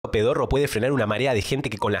grito pedorro puede frenar una marea de gente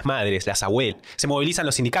que con las madres, las abuelas, se movilizan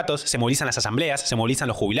los sindicatos, se movilizan las asambleas, se movilizan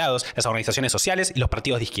los jubilados, las organizaciones sociales y los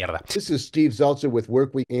partidos de izquierda. This is Steve Zeltzer with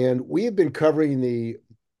WorkWeek, and we have been covering the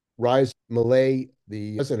rise of Melei,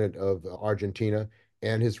 the president of Argentina,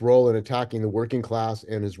 and his role in attacking the working class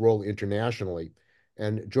and his role internationally.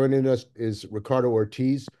 And joining us is Ricardo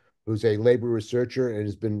Ortiz, who's a labor researcher and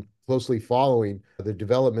has been closely following the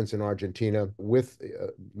developments in Argentina with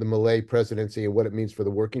the Melei presidency and what it means for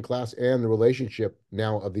the working class and the relationship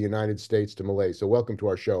now of the United States to Melei. So welcome to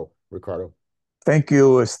our show, Ricardo. Thank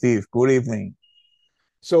you, Steve. Good evening.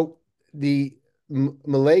 So the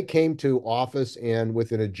Melei came to office and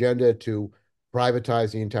with an agenda to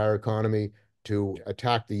privatize the entire economy, to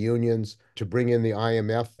attack the unions, to bring in the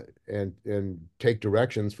IMF and take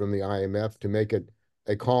directions from the IMF to make it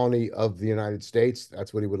a colony of the United States.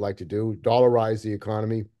 That's what he would like to do, dollarize the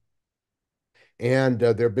economy. And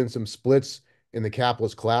there have been some splits in the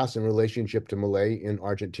capitalist class in relationship to Melei in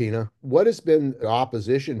Argentina. What has been the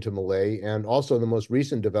opposition to Melei, and also the most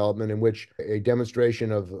recent development in which a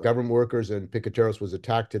demonstration of government workers and piqueteros was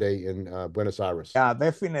attacked today in Buenos Aires? Yeah,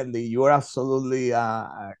 definitely. You're absolutely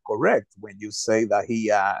correct when you say that he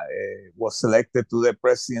was elected to the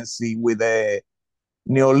presidency with a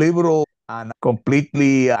neoliberal and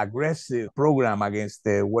completely aggressive program against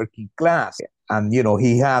the working class. And, you know,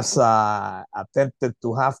 he has attempted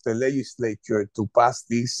to have the legislature to pass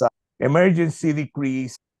these emergency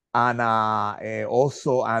decrees and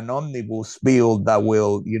also an omnibus bill that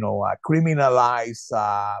will, you know, criminalize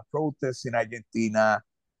protests in Argentina,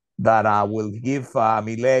 that will give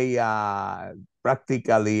Milei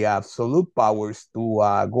practically absolute powers to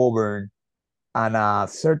govern. And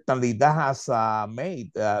certainly that has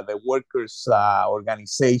made the workers'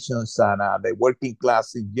 organizations and the working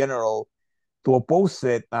class in general to oppose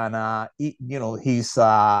it. And, you know, his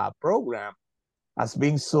program has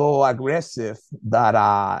been so aggressive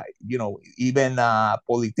that, you know, even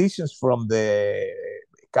politicians from the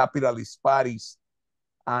capitalist parties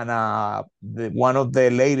and one of the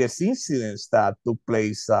latest incidents that took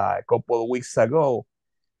place a couple of weeks ago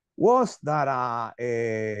was that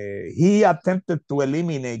he attempted to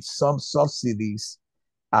eliminate some subsidies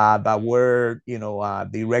that were, you know,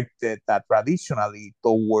 directed traditionally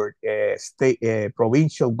toward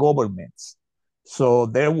provincial governments. So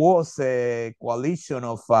there was a coalition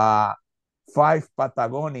of 5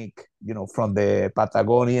 Patagonic, you know, from the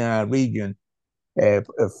Patagonia region,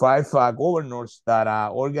 5 governors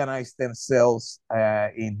that organized themselves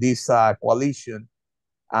in this coalition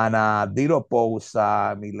and did oppose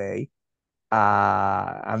Milei,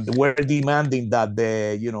 and were demanding that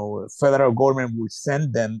the, you know, federal government would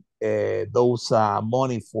send them those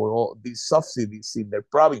money for all these subsidies in their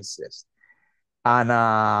provinces. And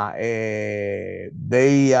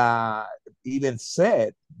they even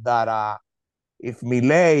said that if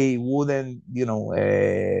Milei wouldn't, you know,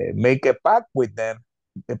 make a pact with them,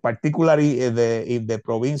 particularly in the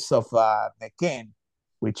province of Kane,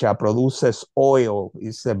 which produces oil,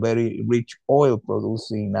 is a very rich oil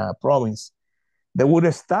producing province, they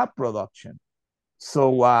would stop production.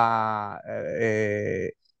 So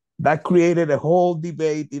that created a whole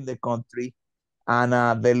debate in the country, and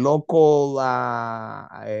the local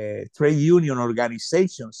trade union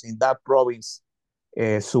organizations in that province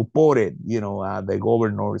supported, you know, the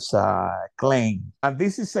governor's claim. And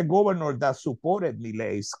this is a governor that supported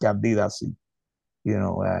Milei's candidacy, you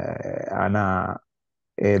know, and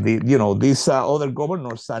you know, these other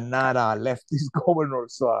governors are not leftist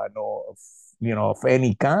governors, no, you know, of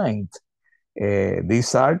any kind.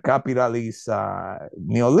 These are capitalist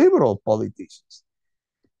neoliberal politicians.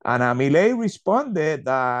 And Milei responded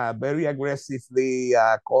very aggressively,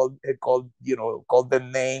 called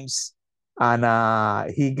them names, and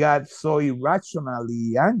he got so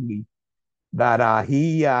irrationally angry that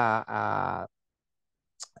he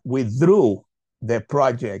withdrew the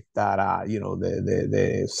project that, you know,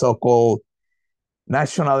 the so-called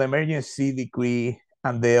national emergency decree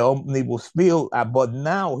and the omnibus bill, but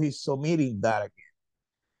now he's submitting that again.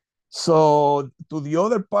 So to the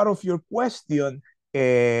other part of your question,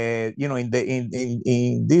 you know, in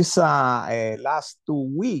this last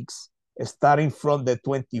 2 weeks, starting from the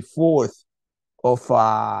 24th of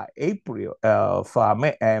April, of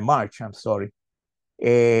March, I'm sorry,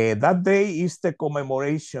 that day is the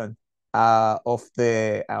commemoration of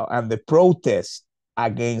the and the protest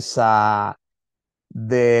against the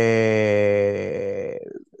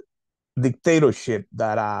dictatorship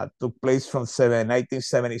that took place from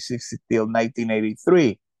 1976 till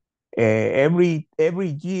 1983. Every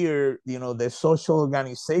year, you know, the social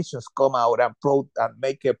organizations come out and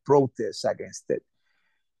make a protest against it.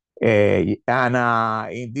 And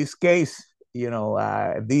in this case, it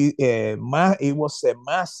was a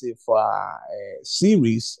massive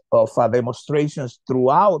series of demonstrations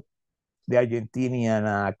throughout the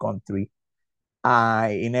Argentinian country,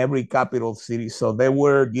 in every capital city. So there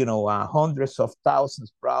were, hundreds of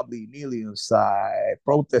thousands, probably millions,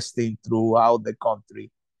 protesting throughout the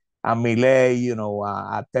country. And Milei,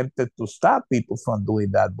 attempted to stop people from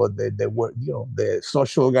doing that, but the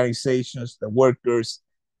social organizations, the workers,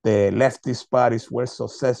 the leftist parties were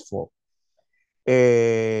successful.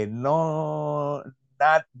 No,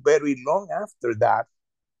 not very long after that,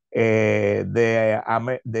 the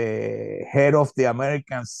head of the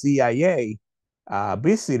American CIA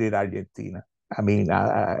visited Argentina. I mean,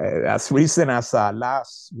 as recent as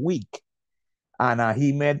last week. And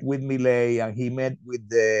he met with Milei, and he met with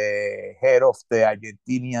the head of the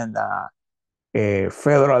Argentinian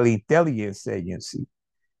Federal Intelligence Agency.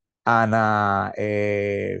 And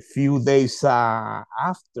a few days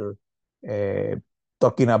after,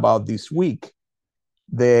 talking about this week,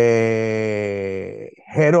 the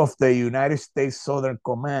head of the United States Southern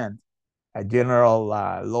Command, General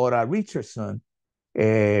Laura Richardson,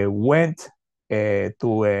 went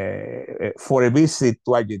for a visit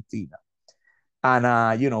to Argentina. And,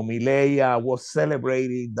 Milei was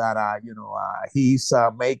celebrating that, he's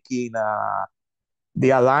making the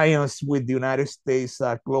alliance with the United States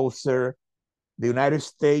closer. The United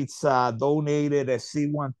States donated a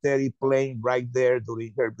C-130 plane right there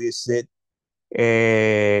during her visit,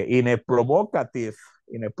 in a provocation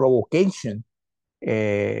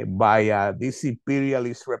by this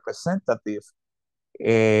imperialist representative.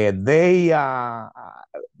 They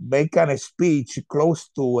make a speech close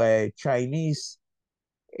to a Chinese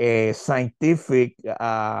scientific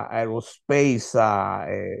aerospace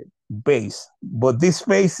base, but this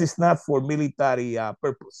base is not for military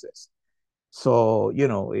purposes. So,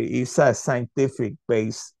 it's a scientific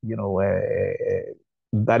base,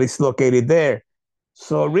 that is located there.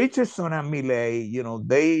 So Richardson and Milei,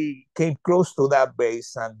 they came close to that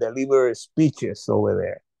base and delivered speeches over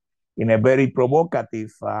there in a very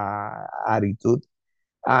provocative attitude.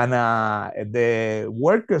 And the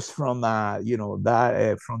workers from from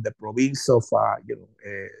the province of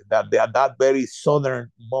that very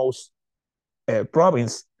southernmost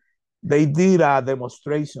province, they did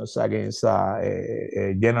demonstrations against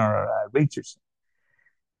General Richardson.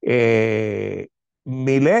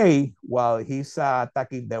 Milei, while he's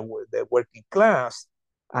attacking the working class,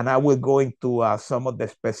 and I will go into some of the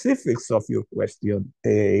specifics of your question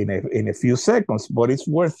in a few seconds, but it's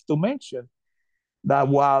worth to mention that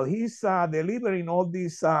while he's delivering all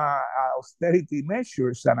these austerity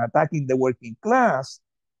measures and attacking the working class,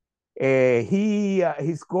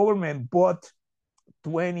 his government bought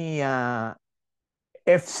 20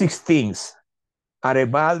 F-16s at a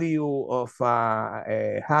value of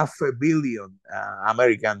 $500 million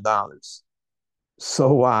American dollars.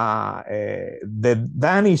 So the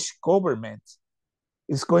Danish government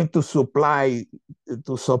is going to supply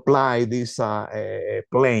these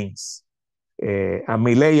planes. And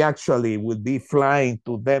Milei actually will be flying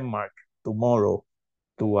to Denmark tomorrow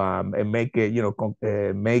to make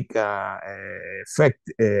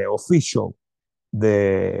official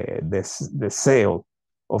the sale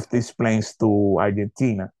of these planes to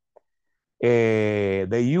Argentina.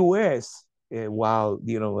 The U.S., while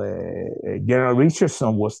General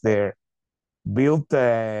Richardson was there,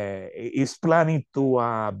 is planning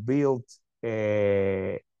to build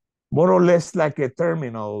more or less like a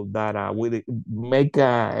terminal that will make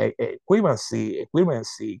equivalency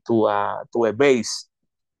to a base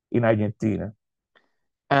in Argentina.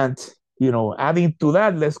 And adding to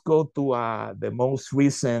that, let's go to the most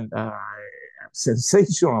recent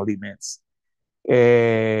sensational events.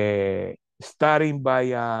 Starting by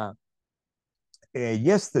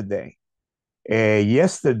yesterday.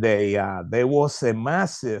 Yesterday, there was a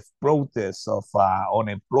massive protest of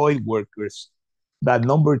unemployed workers that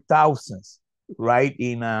numbered thousands, right,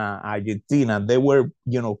 in Argentina. They were,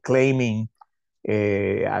 claiming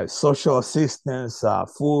social assistance,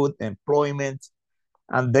 food, employment,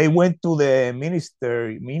 and they went to the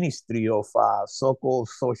Ministry of so-called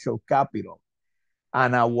Social Capital.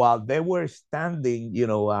 And while they were standing,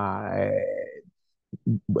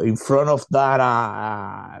 in front of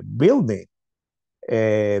that building,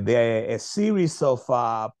 a series of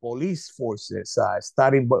police forces,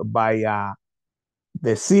 starting by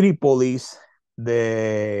the city police,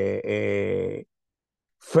 the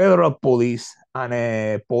federal police, and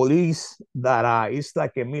a police that is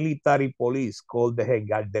like a military police called the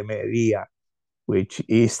Gendarmeria, which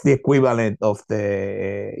is the equivalent of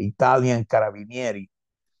the Italian Carabinieri.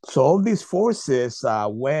 So all these forces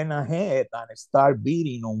went ahead and started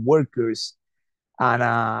beating on workers and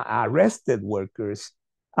arrested workers,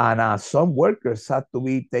 and some workers had to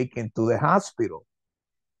be taken to the hospital.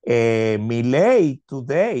 Milei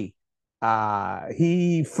today,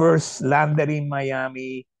 he first landed in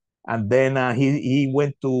Miami, and then he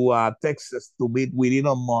went to Texas to meet with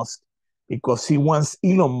Elon Musk because he wants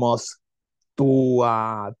Elon Musk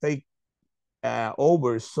to take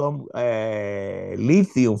over some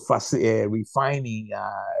lithium refining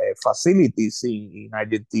facilities in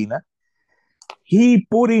Argentina. He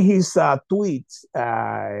put in his tweets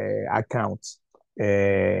account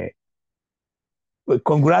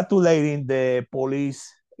congratulating the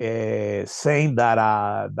police, saying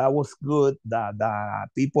that that was good, that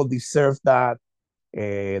people deserve that,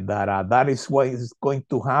 that is what is going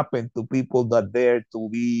to happen to people that dare to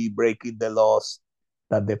be breaking the laws,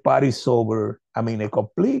 that the party's over. I mean, a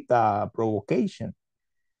complete provocation.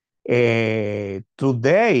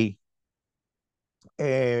 Today,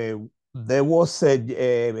 there was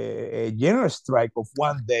a general strike of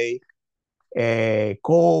one day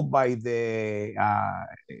called by the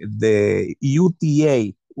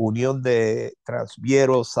UTA, Unión de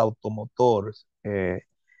Transvieros Automotores,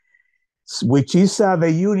 which is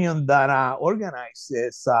the union that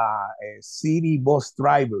organizes city bus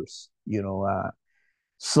drivers.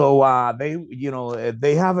 So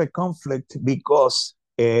they have a conflict because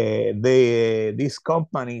these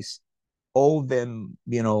companies owe them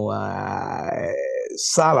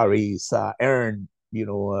salaries earned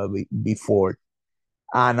before,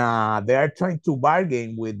 and they are trying to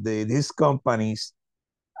bargain with these companies,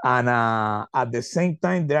 and at the same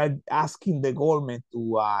time they are asking the government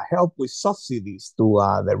to help with subsidies to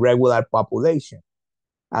the regular population.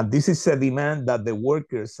 And this is a demand that the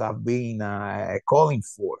workers have been calling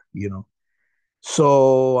for.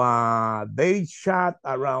 So they shot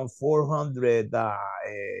around 400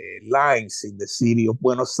 lines in the city of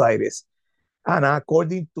Buenos Aires, and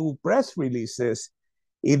according to press releases,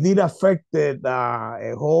 it did affected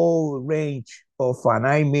a whole range of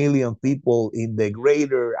 9 million people in the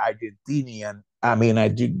greater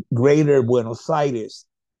greater Buenos Aires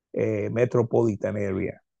metropolitan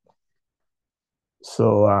area.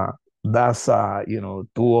 So that's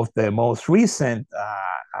two of the most recent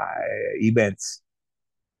events.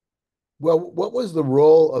 Well, what was the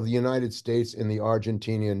role of the United States in the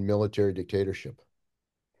Argentinian military dictatorship?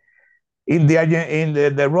 In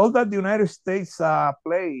the role that the United States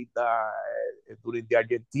played during the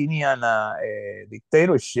Argentinian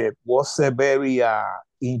dictatorship was very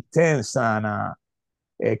intense and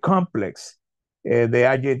complex.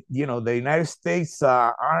 The United States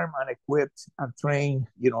armed and equipped and trained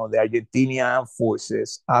the Argentinian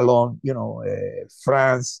forces along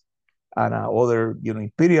France and other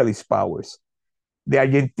imperialist powers. The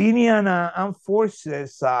Argentinian armed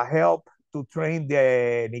forces helped to train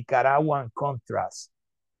the Nicaraguan Contras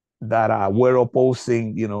that were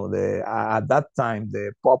opposing, at that time,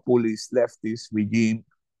 the populist leftist regime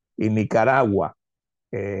in Nicaragua.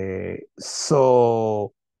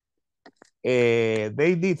 So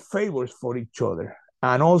they did favors for each other.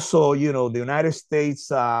 And also, the United States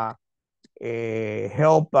helped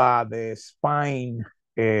the spine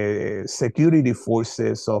security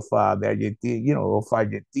forces of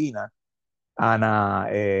Argentina, and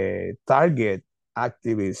target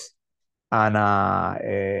activists, and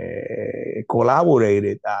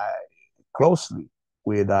collaborated closely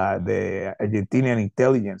with the Argentinian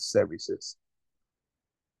intelligence services.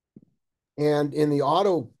 And in the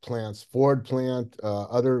auto plants, Ford plant,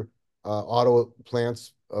 other auto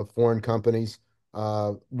plants of foreign companies,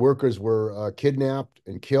 workers were kidnapped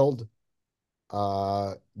and killed.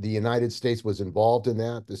 The United States was involved in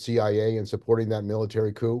that, the CIA, in supporting that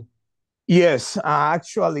military coup. Yes,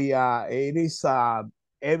 actually, it is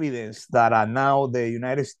evidence that now the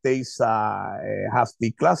United States has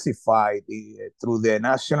declassified through the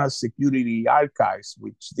National Security Archives,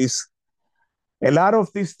 which a lot of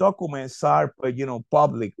these documents are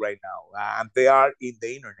public right now, and they are in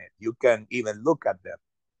the internet. You can even look at them.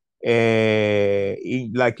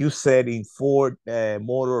 Like you said, in Ford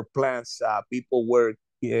motor plants, people were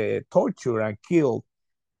tortured and killed.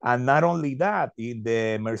 And not only that, in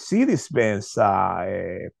the Mercedes-Benz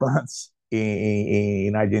plants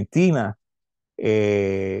in Argentina,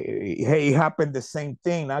 it happened the same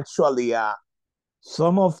thing. Actually,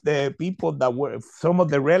 some of the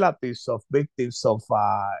relatives of victims of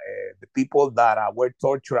the people that were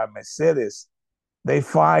tortured at Mercedes, they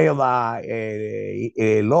filed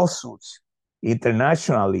lawsuits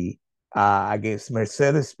internationally against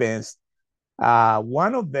Mercedes-Benz.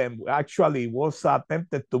 One of them actually was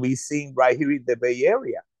attempted to be seen right here in the Bay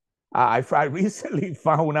Area. I recently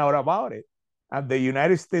found out about it. And the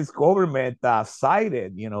United States government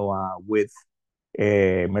sided, with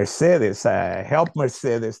Mercedes, helped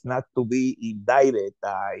Mercedes not to be indicted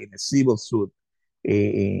in a civil suit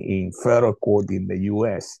in federal court in the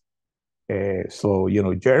U.S. So,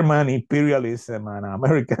 German imperialism and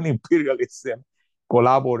American imperialism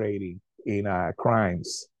collaborating in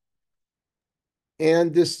crimes.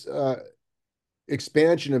 And this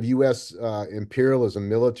expansion of U.S. Imperialism,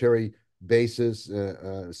 military bases,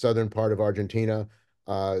 southern part of Argentina,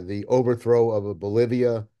 the overthrow of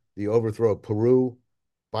Bolivia, the overthrow of Peru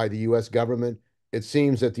by the U.S. government, it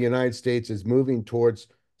seems that the United States is moving towards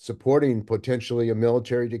supporting potentially a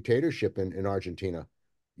military dictatorship in Argentina.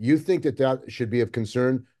 You think that that should be of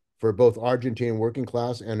concern for both Argentine working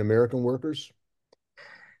class and American workers?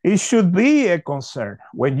 It should be a concern.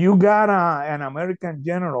 When you got an American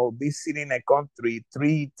general visiting a country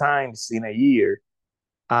 3 times in a year,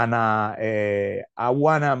 and I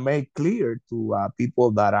want to make clear to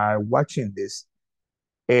people that are watching this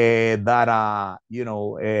that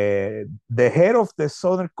the head of the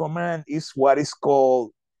Southern Command is what is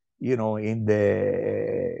called, in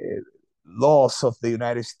the laws of the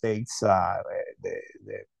United States, the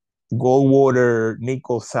Goldwater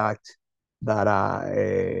Nichols Act, that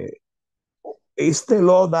is the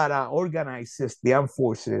law that organizes the armed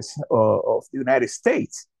forces of the United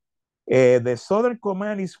States. The Southern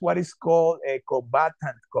Command is what is called a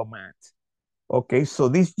combatant command. Okay, so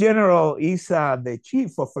this general is the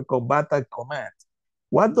chief of a combatant command.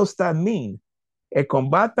 What does that mean? A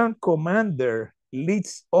combatant commander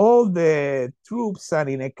leads all the troops, and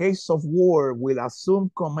in a case of war, will assume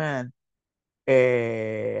command.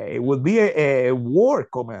 It would be a war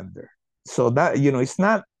commander. So that, it's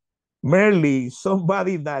not merely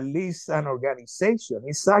somebody that leads an organization.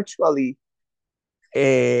 It's actually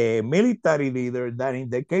a military leader that, in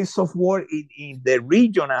the case of war, in the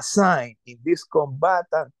region assigned in this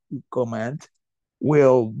combatant command,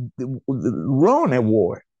 will run a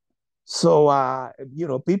war. So,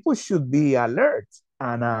 people should be alert,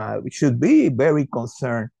 and should be very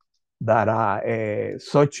concerned that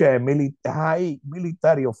such a high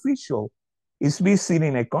military official is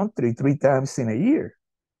visiting a country 3 times in a year.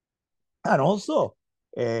 And also,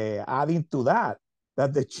 adding to that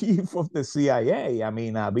the chief of the CIA,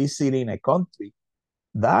 visiting a country,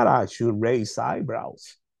 that should raise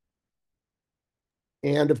eyebrows.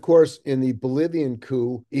 And of course, in the Bolivian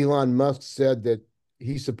coup, Elon Musk said that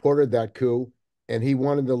he supported that coup and he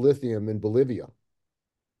wanted the lithium in Bolivia.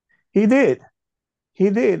 He did. He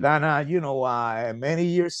did. And, many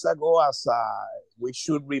years ago, as we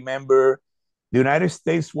should remember, the United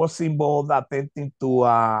States was involved attempting to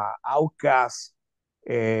outcast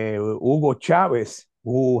Hugo Chavez,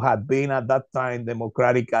 who had been at that time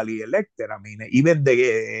democratically elected. Even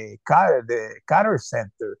the Carter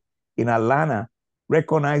Center in Atlanta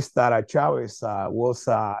recognized that Chavez was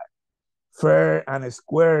fair and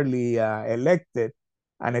squarely elected.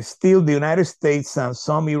 And still, the United States and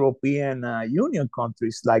some European Union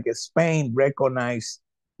countries like Spain recognized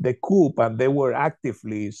the coup, and they were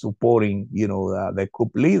actively supporting, the coup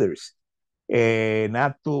leaders.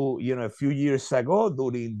 Not to, a few years ago,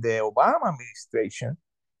 during the Obama administration,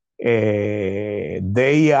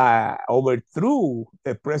 they overthrew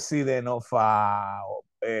the president of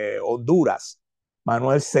Honduras,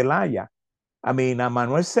 Manuel Zelaya.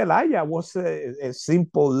 Manuel Zelaya was a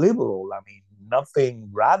simple liberal. Nothing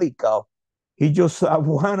radical. He just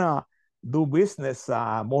wanna do business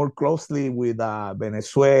more closely with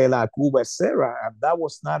Venezuela, Cuba, etc. And that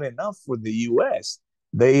was not enough for the U.S.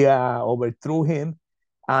 They overthrew him,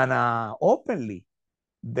 and openly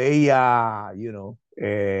they,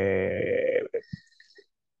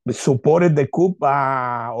 supported the coup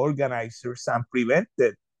organizers and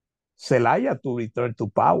prevented Zelaya to return to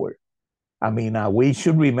power. We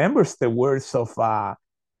should remember the words of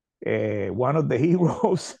one of the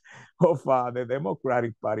heroes of the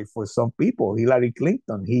Democratic Party for some people, Hillary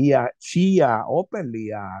Clinton. She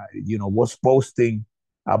openly, was posting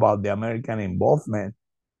about the American involvement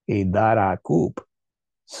in that coup.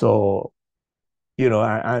 So,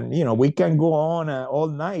 and we can go on all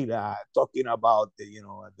night talking about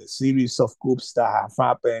the series of coups that have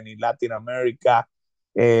happened in Latin America,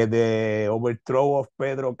 the overthrow of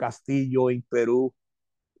Pedro Castillo in Peru.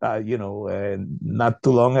 Not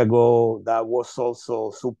too long ago, that was also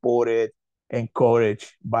supported,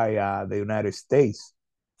 encouraged by the United States.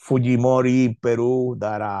 Fujimori in Peru,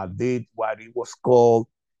 that did what it was called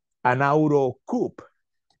an auto coup,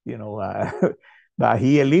 that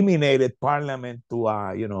he eliminated parliament to,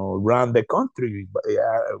 run the country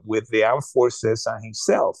with the armed forces and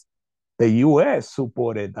himself. the U.S.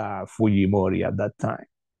 supported Fujimori at that time.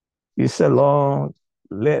 It's a long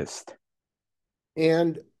list.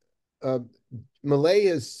 And Melei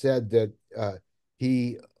has said that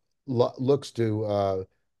he looks to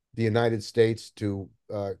the United States to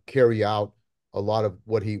carry out a lot of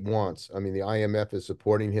what he wants. I mean, the IMF is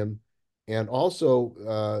supporting him. And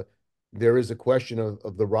also, there is a question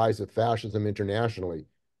of the rise of fascism internationally.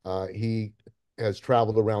 He has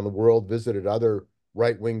traveled around the world, visited other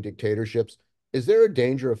right-wing dictatorships. Is there a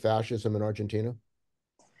danger of fascism in Argentina?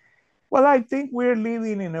 Well, I think we're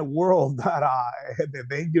living in a world that the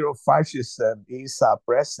danger of fascism is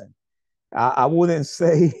present. I wouldn't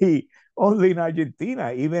say only in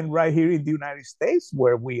Argentina, even right here in the United States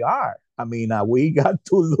where we are. I mean, we got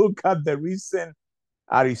to look at the recent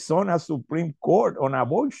Arizona Supreme Court on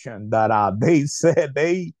abortion that they said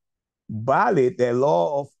they valid the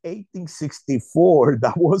law of 1864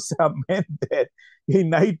 that was amended in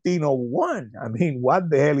 1901. I mean, what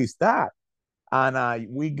the hell is that? And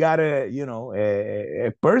we got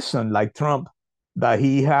a person like Trump that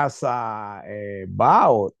he has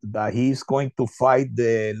vowed that he's going to fight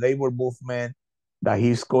the labor movement, that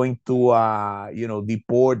he's going to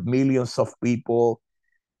deport millions of people.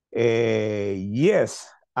 Yes,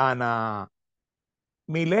 and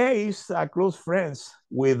Milei is close friends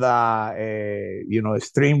with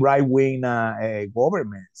extreme right wing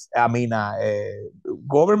governments. I mean,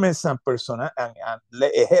 governments and and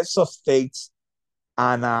heads of states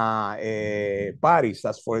and parties,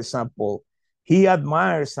 as for example, he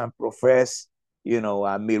admires and professes,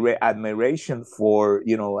 admiration for,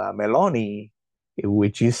 Meloni,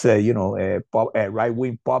 which is, a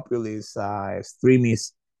right-wing populist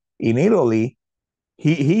extremist in Italy.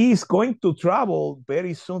 He is going to travel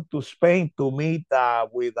very soon to Spain to meet to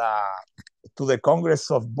the Congress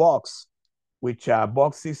of Vox, which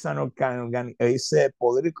Vox is is a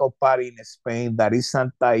political party in Spain that is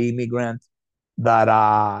anti-immigrant,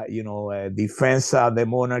 that defends the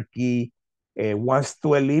monarchy, wants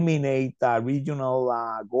to eliminate regional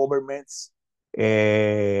governments,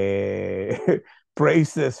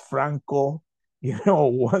 praises Franco,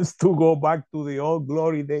 wants to go back to the old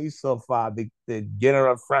glory days of the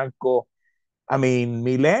General Franco. I mean,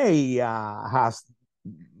 Milei has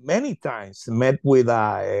many times met with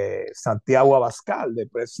Santiago Abascal, the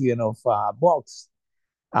president of Vox.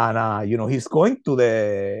 And, he's going to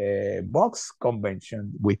the Vox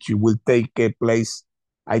convention, which will take place,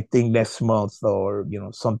 I think, next month or,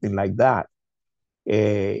 something like that.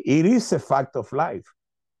 It is a fact of life.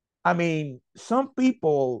 I mean, some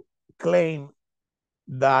people claim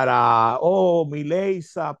that,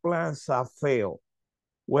 Milei's plans have failed.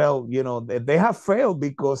 Well, they have failed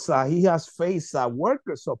because he has faced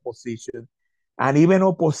workers' opposition and even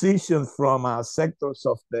opposition from sectors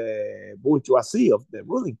of the bourgeoisie, of the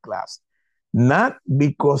ruling class. Not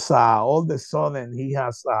because all of a sudden he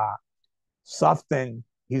has softened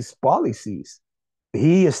his policies.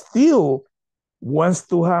 He still wants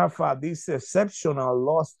to have these exceptional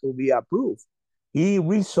laws to be approved. He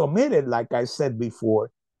resubmitted, like I said before,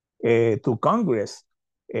 to Congress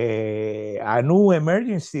a new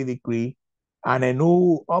emergency decree and a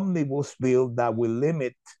new omnibus bill that will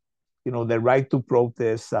limit, the right to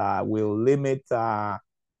protest, will limit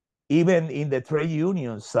even in the trade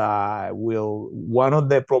unions. Will one of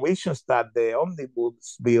the provisions that the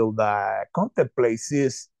omnibus bill contemplates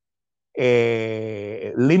is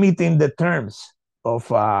limiting the terms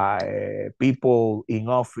of people in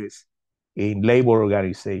office in labor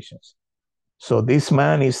organizations. So this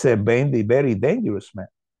man is a very, very dangerous man.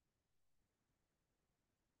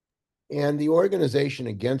 And the organization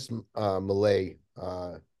against Melei,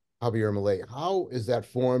 Javier Melei, how is that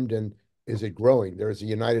formed and is it growing? There's a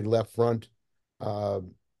United Left Front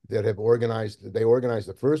that have organized, they organized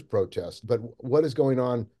the first protest, but what is going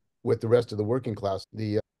on with the rest of the working class?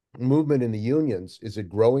 The movement in the unions, is it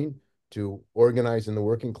growing to organize in the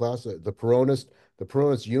working class? The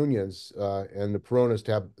Peronist unions and the Peronists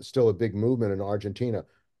have still a big movement in Argentina.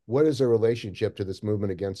 What is their relationship to this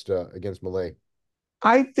movement against Melei?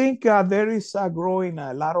 I think there is growing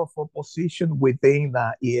a lot of opposition within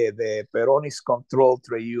the Peronist-controlled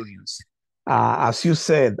trade unions. As you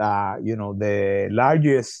said, the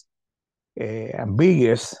largest and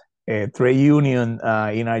biggest trade union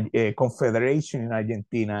in confederation in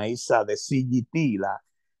Argentina is the CGT, la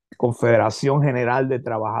Confederación General de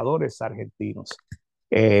Trabajadores Argentinos.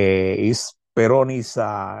 Is Peronist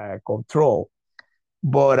control.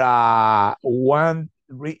 But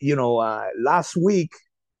last week,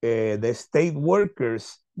 the state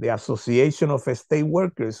workers, the Association of State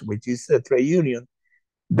Workers, which is a trade union,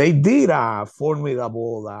 they did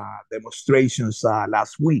formidable demonstrations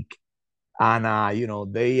last week. and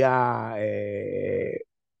they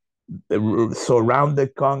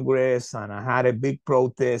surrounded Congress and had a big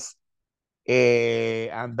protest.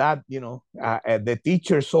 And that, the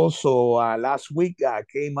teachers also last week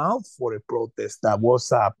came out for a protest that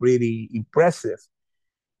was pretty impressive.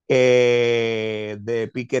 The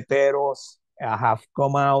piqueteros have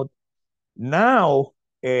come out now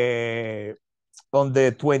on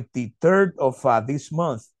the 23rd of this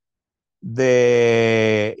month.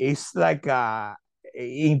 It's like a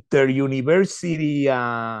inter-university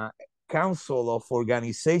council of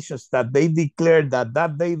organizations that they declared that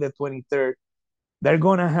day, the 23rd, they're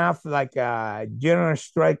going to have like a general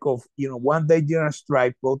strike of, 1 day general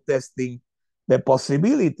strike protesting the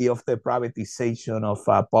possibility of the privatization of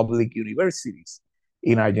public universities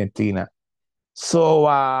in Argentina. So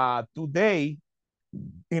today,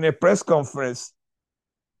 in a press conference,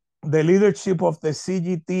 the leadership of the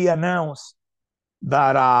CGT announced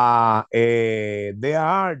that they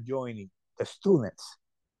are joining the students.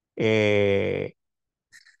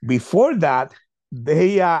 Before that,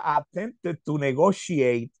 they attempted to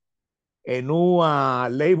negotiate a new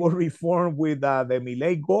labor reform with the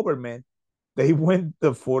Melei government. They went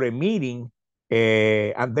for a meeting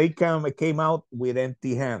and they came out with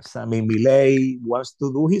empty hands. I mean, Melei wants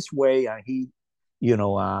to do his way, and he,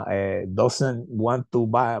 doesn't want to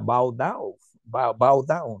bow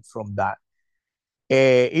down from that.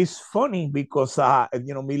 It's funny because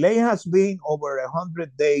Milei has been over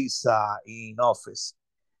 100 days in office.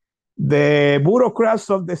 The bureaucrats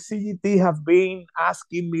of the CGT have been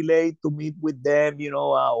asking Milei to meet with them,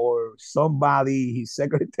 or somebody, his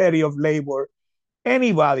Secretary of Labor,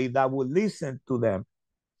 anybody that would listen to them.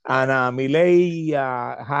 And Milei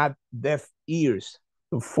had deaf ears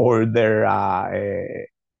for their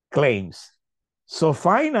claims. So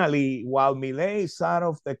finally, while Milei is out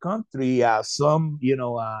of the country, some,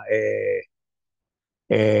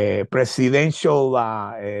 presidential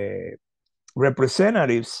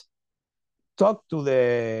representatives talk to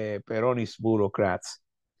the Peronist bureaucrats,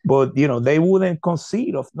 but they wouldn't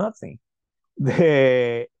concede of nothing.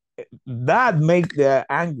 That make them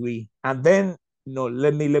angry, and then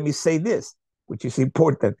let me say this, which is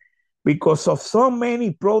important, because of so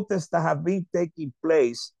many protests that have been taking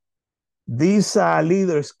place. These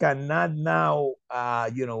leaders cannot now,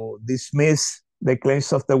 dismiss the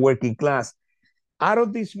claims of the working class. Out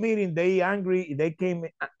of this meeting, they came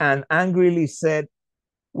and angrily said,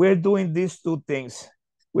 we're doing these two things.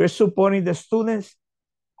 We're supporting the students.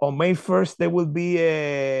 On May 1st, there will be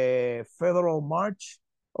a federal march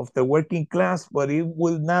of the working class, but it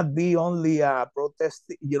will not be only a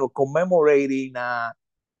protest, commemorating, the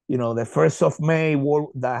 1st of May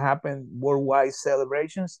that happened, worldwide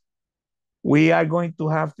celebrations. We are going to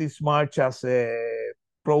have this march as a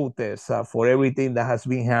protest for everything that has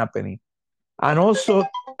been happening. And also,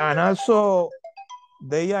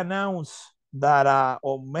 they announced that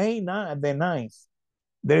on May the 9th,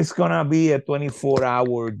 there's going to be a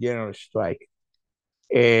 24-hour general strike.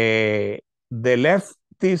 The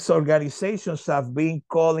leftist organizations have been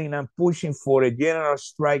calling and pushing for a general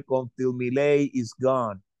strike until Milei is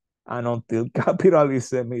gone and until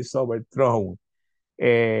capitalism is overthrown.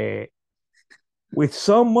 With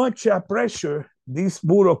so much pressure, these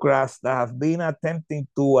bureaucrats that have been attempting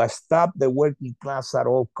to stop the working class at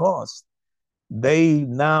all costs, they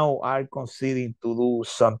now are considering to do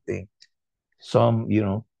something, some,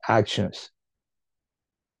 actions.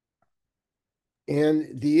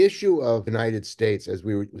 And the issue of the United States, as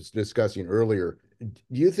we were discussing earlier, do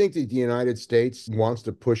you think that the United States wants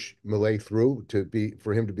to push Milei through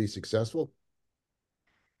for him to be successful?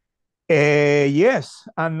 Yes,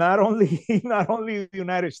 and not only the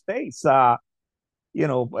United States. The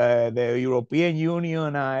European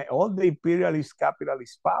Union, all the imperialist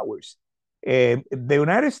capitalist powers. The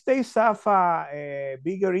United States have a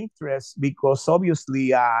bigger interest because obviously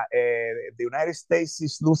the United States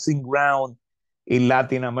is losing ground in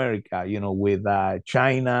Latin America, with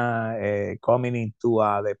China coming into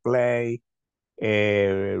the play,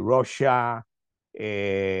 Russia,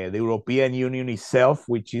 the European Union itself,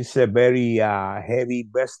 which is a very heavy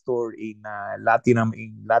investor in Latin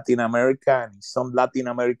America, and in some Latin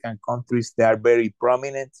American countries they are very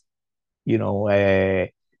prominent.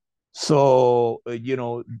 So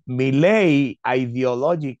Milei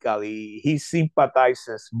ideologically he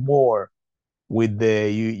sympathizes more with the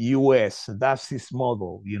U.S. That's his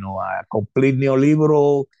model. A complete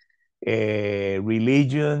neoliberal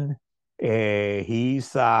religion.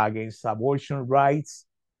 He's against abortion rights.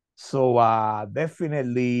 So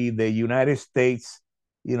definitely the United States,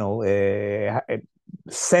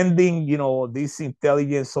 sending, these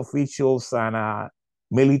intelligence officials and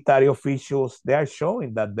military officials, they are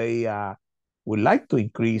showing that they would like to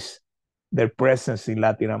increase their presence in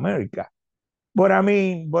Latin America. But I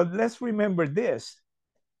mean, but let's remember this.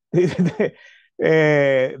 The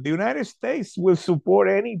United States will support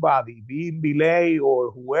anybody, be it Milei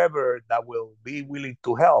or whoever that will be willing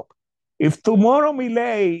to help. If tomorrow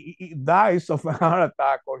Milei dies of a heart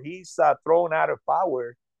attack or he's thrown out of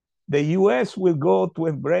power, the U.S. will go to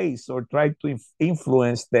embrace or try to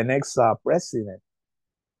influence the next president.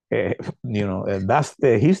 That's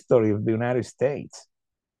the history of the United States.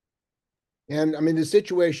 And I mean, the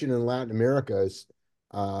situation in Latin America is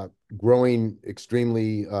growing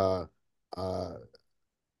extremely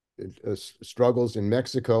struggles in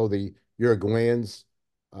Mexico. The Uruguayans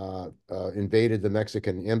invaded the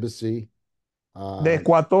Mexican embassy. The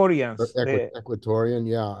Ecuadorians. Ecuadorian,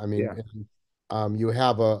 yeah. I mean, yeah. You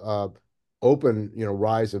have a open,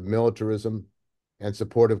 rise of militarism and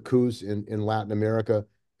supportive coups in Latin America.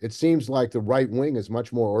 It seems like the right wing is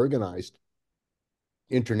much more organized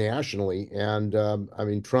internationally. And I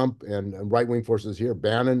mean, Trump and right-wing forces here,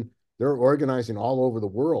 Bannon, they're organizing all over the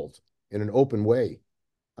world in an open way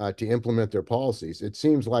to implement their policies. It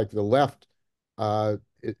seems like the left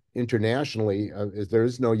internationally, there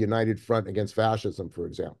is no united front against fascism, for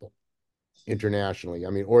example, internationally. I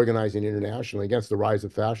mean, organizing internationally against the rise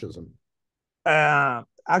of fascism.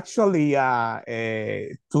 Actually,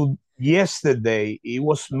 to yesterday, it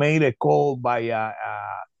was made a call by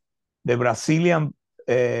the Brazilian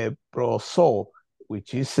ProSol,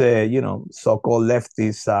 which is a so-called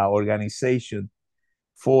leftist organization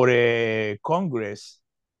for a Congress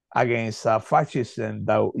against fascism.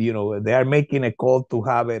 That they are making a call to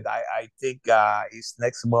have it. I think it's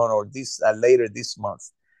next month or later this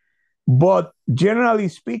month. But generally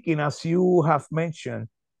speaking, as you have mentioned,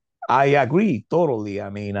 I agree totally. I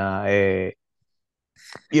mean, the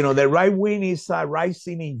right wing is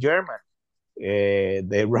rising in Germany.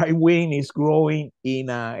 The right wing is growing in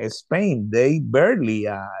Spain. They barely,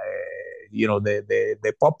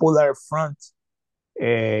 the Popular Front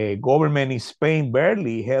government in Spain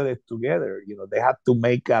barely held it together. They had to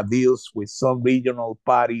make deals with some regional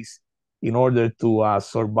parties in order to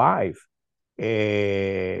survive.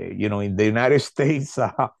 In the United States,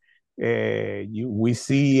 we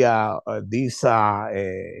see this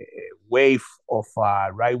wave of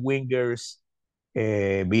right-wingers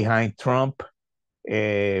behind Trump.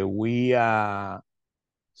 We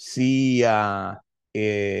see in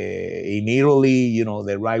Italy,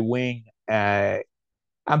 the right wing, and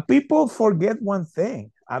people forget one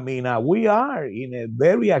thing. I mean, we are in a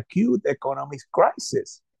very acute economic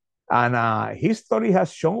crisis, and history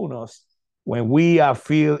has shown us when we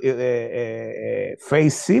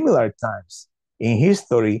face similar times in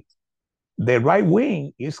history, the right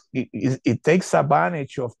wing it takes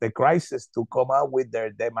advantage of the crisis to come out with their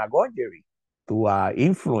demagoguery, to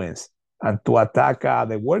influence and to attack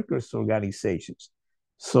the workers' organizations.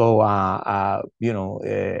 So,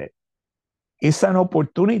 it's an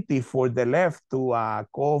opportunity for the left to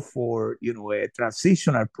call for, a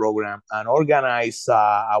transitional program and organize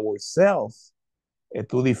ourselves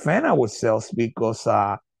to defend ourselves, because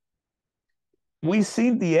we've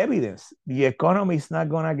seen the evidence. The economy is not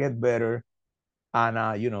going to get better. And,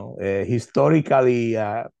 historically,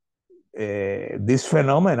 this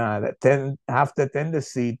phenomena have the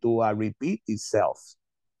tendency to repeat itself.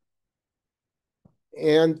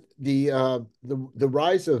 And the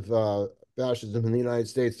rise of fascism in the United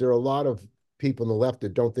States, there are a lot of people on the left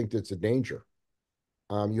that don't think it's a danger.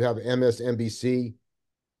 You have MSNBC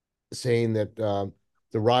saying that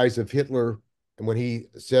the rise of Hitler, and when he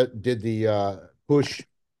did the push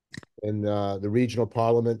in the regional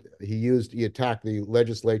parliament, he attacked the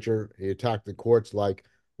legislature, he attacked the courts like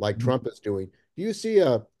Trump is doing. Do you see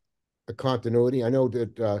a continuity? I know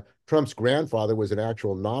that Trump's grandfather was an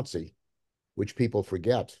actual Nazi, which people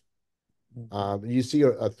forget. You see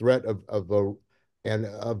a threat of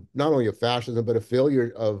not only a fascism, but a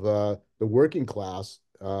failure of the working class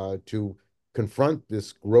to confront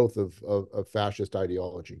this growth of fascist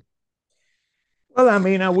ideology. Well, I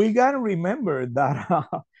mean, we got to remember that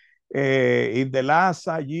in the last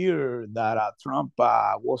year that Trump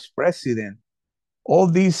was president, all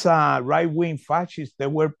these right-wing fascists, they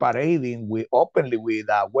were parading openly with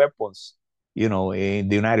weapons, in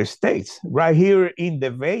the United States. Right here in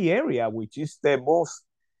the Bay Area, which is the most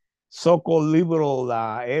so-called liberal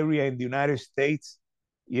area in the United States,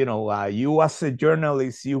 you as a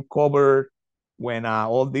journalist, you covered when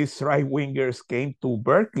all these right-wingers came to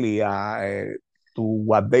Berkeley to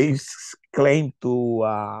what they claim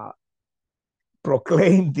to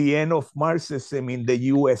proclaim the end of Marxism in the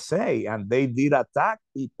USA, and they did attack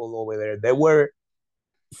people over there. They were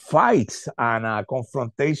fights and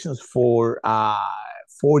confrontations for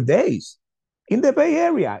 4 days in the Bay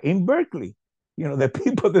Area, in Berkeley. The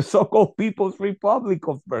people, the so-called People's Republic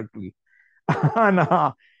of Berkeley. And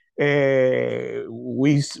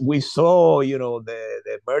we saw,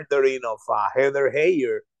 the murdering of Heather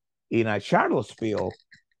Heyer in Charlottesville.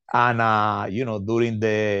 And, during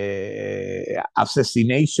the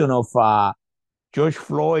assassination of George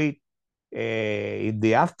Floyd, in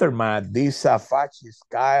the aftermath, this fascist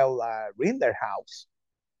Kyle Rinderhouse,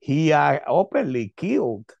 he openly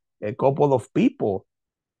killed a couple of people.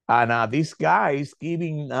 And this guy is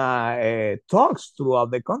giving talks throughout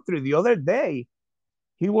the country. The other day,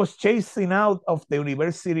 he was chasing out of the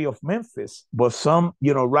University of Memphis, but some,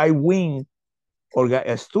 right-wing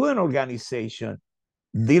student organization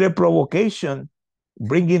did a provocation,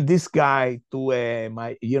 bringing this guy to a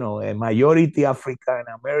majority African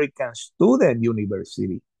American student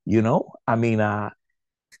university. I mean,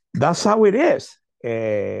 that's how it is.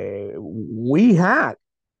 We had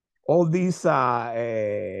all these,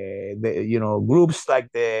 groups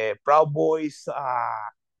like the Proud Boys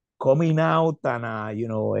coming out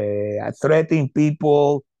and threatening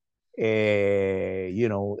people. Many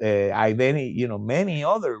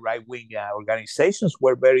other right-wing organizations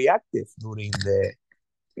were very active during the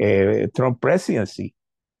Trump presidency.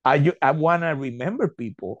 I want to remember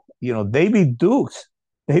people, David Duke,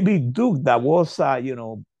 that was,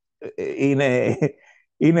 in a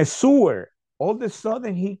in a sewer. All of a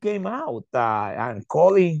sudden, he came out and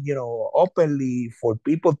calling, openly for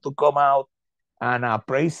people to come out and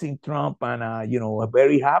praising Trump, and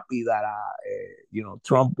very happy that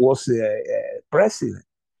Trump was president.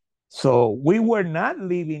 So we were not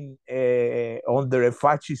living under a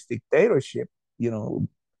fascist dictatorship,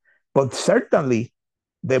 but certainly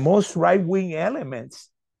the most right-wing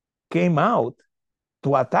elements came out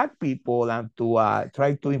to attack people and to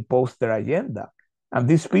try to impose their agenda. And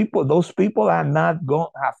those people have not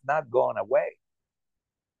gone away.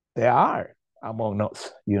 They are among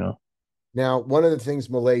us. Now, one of the things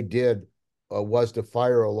Milei did was to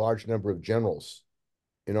fire a large number of generals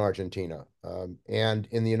in Argentina. And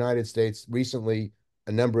in the United States, recently,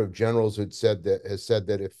 a number of generals has said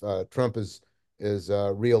that if Trump is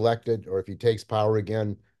reelected, or if he takes power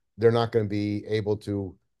again, they're not going to be able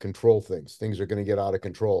to control things. Things are going to get out of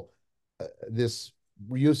control. This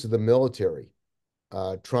use of the military,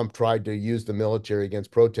 Trump tried to use the military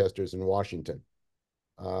against protesters in Washington,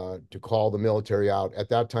 to call the military out. At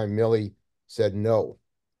that time, Milley said, no,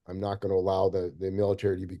 I'm not going to allow the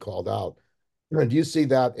military to be called out. And do you see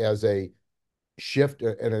that as a shift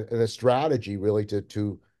and a strategy, really,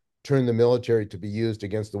 to turn the military to be used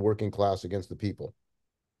against the working class, against the people?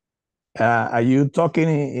 Are you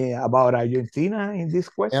talking about Argentina in this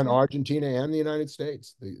question? And Argentina and the United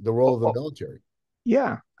States, the role of the military.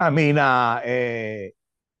 Yeah, I mean,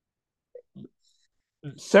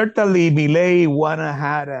 certainly Milei wanna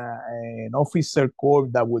had an officer corps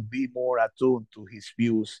that would be more attuned to his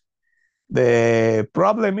views. The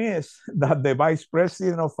problem is that the vice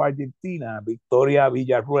president of Argentina, Victoria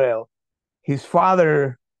Villarruel, his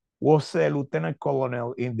father was a lieutenant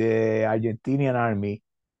colonel in the Argentinian army,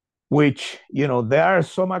 which, there are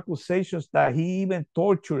some accusations that he even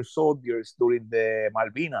tortured soldiers during the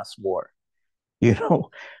Malvinas War,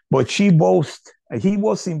 but he was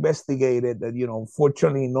investigated, and,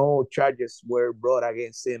 unfortunately, no charges were brought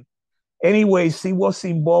against him. Anyways, he was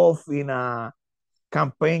involved in a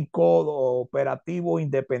campaign called Operativo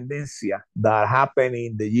Independencia that happened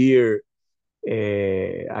in the year,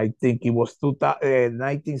 I think it was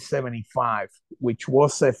 1975, which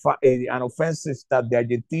was an offensive that the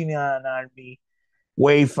Argentinian army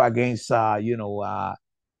waged against,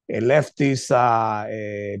 leftist,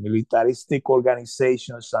 militaristic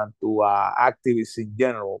organizations and to activists in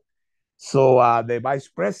general. So the vice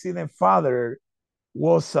president father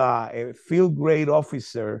was a field grade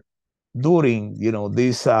officer during,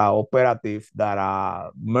 this operative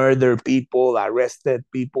that murdered people, arrested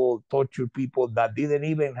people, tortured people that didn't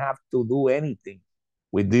even have to do anything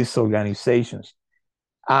with these organizations.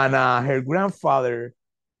 And her grandfather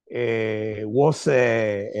was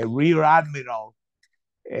a rear admiral,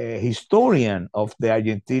 historian of the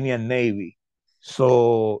Argentinian Navy.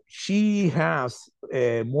 So she has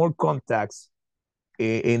more contacts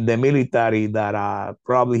in the military that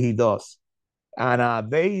probably he does. And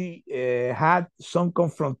they had some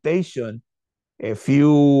confrontation a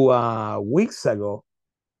few weeks ago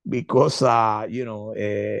because,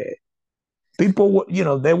 people,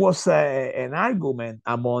 there was an argument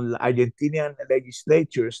among Argentinian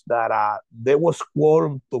legislatures that there was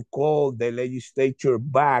quorum to call the legislature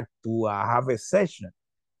back to have a session,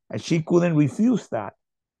 and she couldn't refuse that.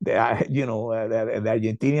 the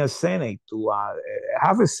Argentinian Senate to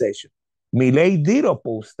have a session. Milei did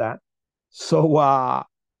oppose that. So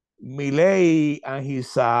Milei and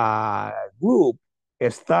his group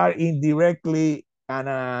start indirectly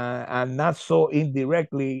and not so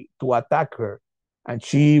indirectly to attack her. And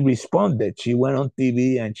she responded. She went on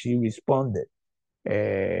TV and she responded,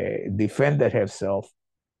 defended herself.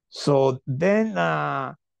 So then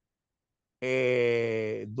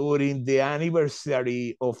during the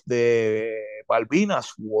anniversary of the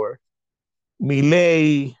Malvinas War,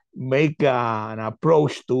 Milei make an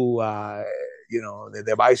approach to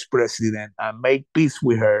the vice president and make peace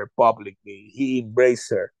with her publicly. He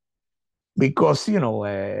embraced her because he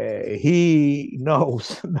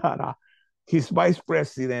knows that his vice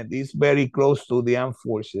president is very close to the armed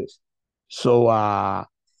forces. So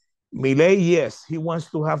Milei, yes, he wants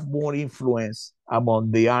to have more influence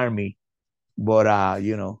among the army, but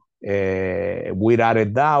without a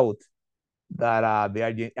doubt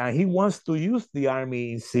that and he wants to use the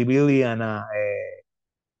army in civilian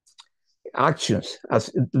actions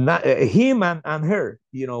as not, him and her.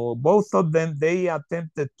 Both of them, they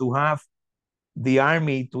attempted to have the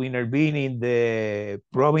army to intervene in the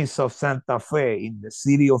province of Santa Fe, in the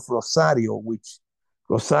city of Rosario, which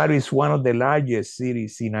Rosario is one of the largest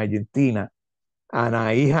cities in Argentina, and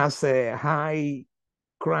it has a high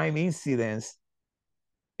crime incidence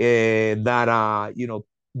that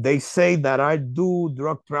they say that I do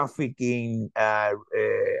drug trafficking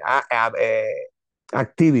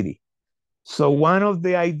activity. So one of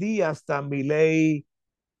the ideas that Milei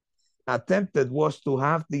attempted was to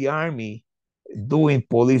have the army doing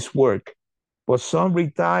police work. But some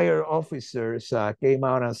retired officers came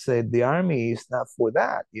out and said the army is not for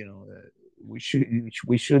that. We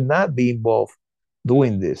should not be involved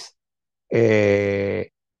doing this. And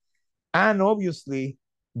obviously,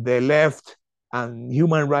 the left and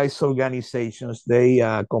human rights organizations, they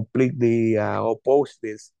completely oppose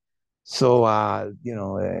this. So that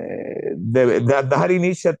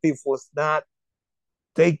initiative was not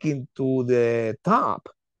taken to the top,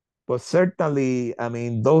 but certainly, I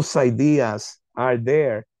mean, those ideas are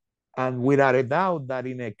there, and without a doubt that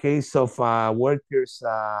in a case of workers'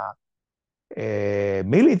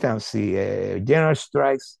 militancy, general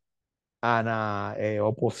strikes, and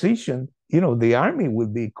opposition, the army will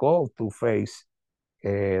be called to face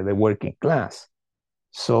the working class.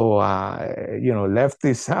 So,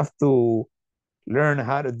 leftists have to learn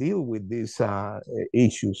how to deal with these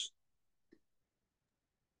issues.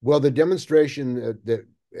 Well, the demonstration that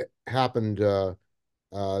happened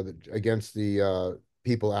against the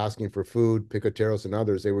people asking for food, piqueteros and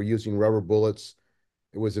others, they were using rubber bullets.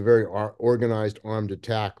 It was a very organized armed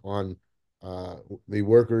attack on the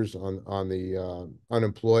workers, on the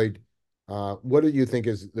unemployed. What do you think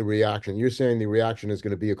is the reaction? You're saying the reaction is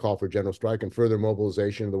going to be a call for general strike and further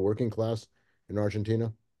mobilization of the working class in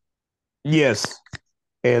Argentina? Yes,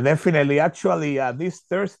 definitely. Actually, this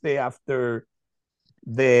Thursday, after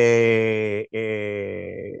the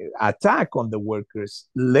attack on the workers,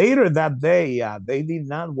 later that day, they did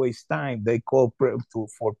not waste time. They called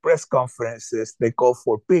for press conferences, they called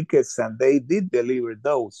for pickets, and they did deliver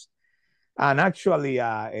those. And actually,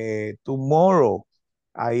 tomorrow,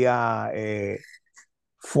 I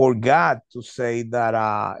forgot to say that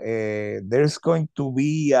there's going to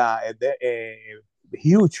be a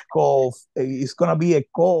huge call. It's going to be a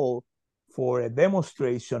call for a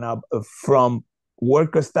demonstration from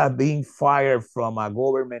workers that are being fired from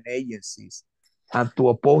government agencies, and to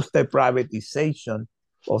oppose the privatization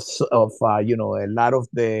of a lot of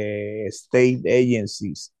the state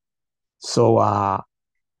agencies. So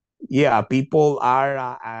yeah, people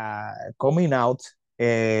are coming out.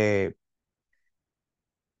 The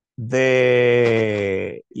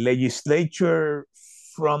legislature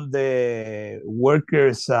from the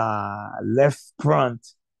workers' left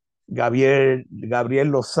front, Gabriel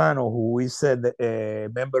Lozano, who is a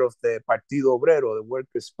member of the Partido Obrero, the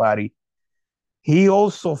Workers' Party, he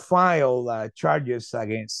also filed charges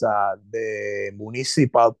against the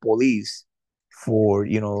municipal police for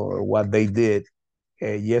what they did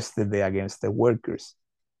yesterday against the workers.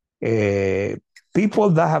 People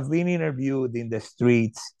that have been interviewed in the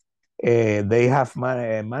streets, they have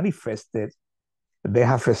manifested, they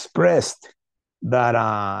have expressed that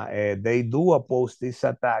they do oppose these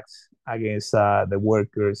attacks against the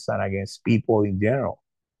workers and against people in general.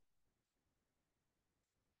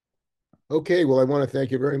 Okay, well, I want to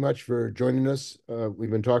thank you very much for joining us. We've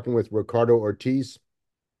been talking with Ricardo Ortiz,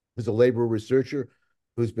 who's a labor researcher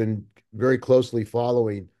who's been very closely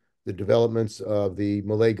following the developments of the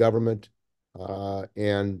Milei government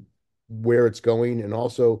and where it's going, and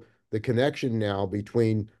also the connection now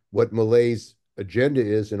between what Milei's agenda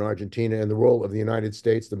is in Argentina and the role of the United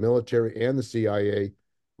States, the military, and the CIA,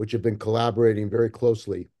 which have been collaborating very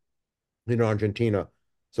closely in Argentina.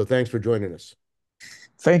 So thanks for joining us.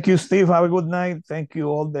 Thank you, Steve. Have a good night. Thank you,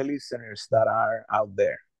 all the listeners that are out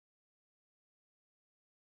there.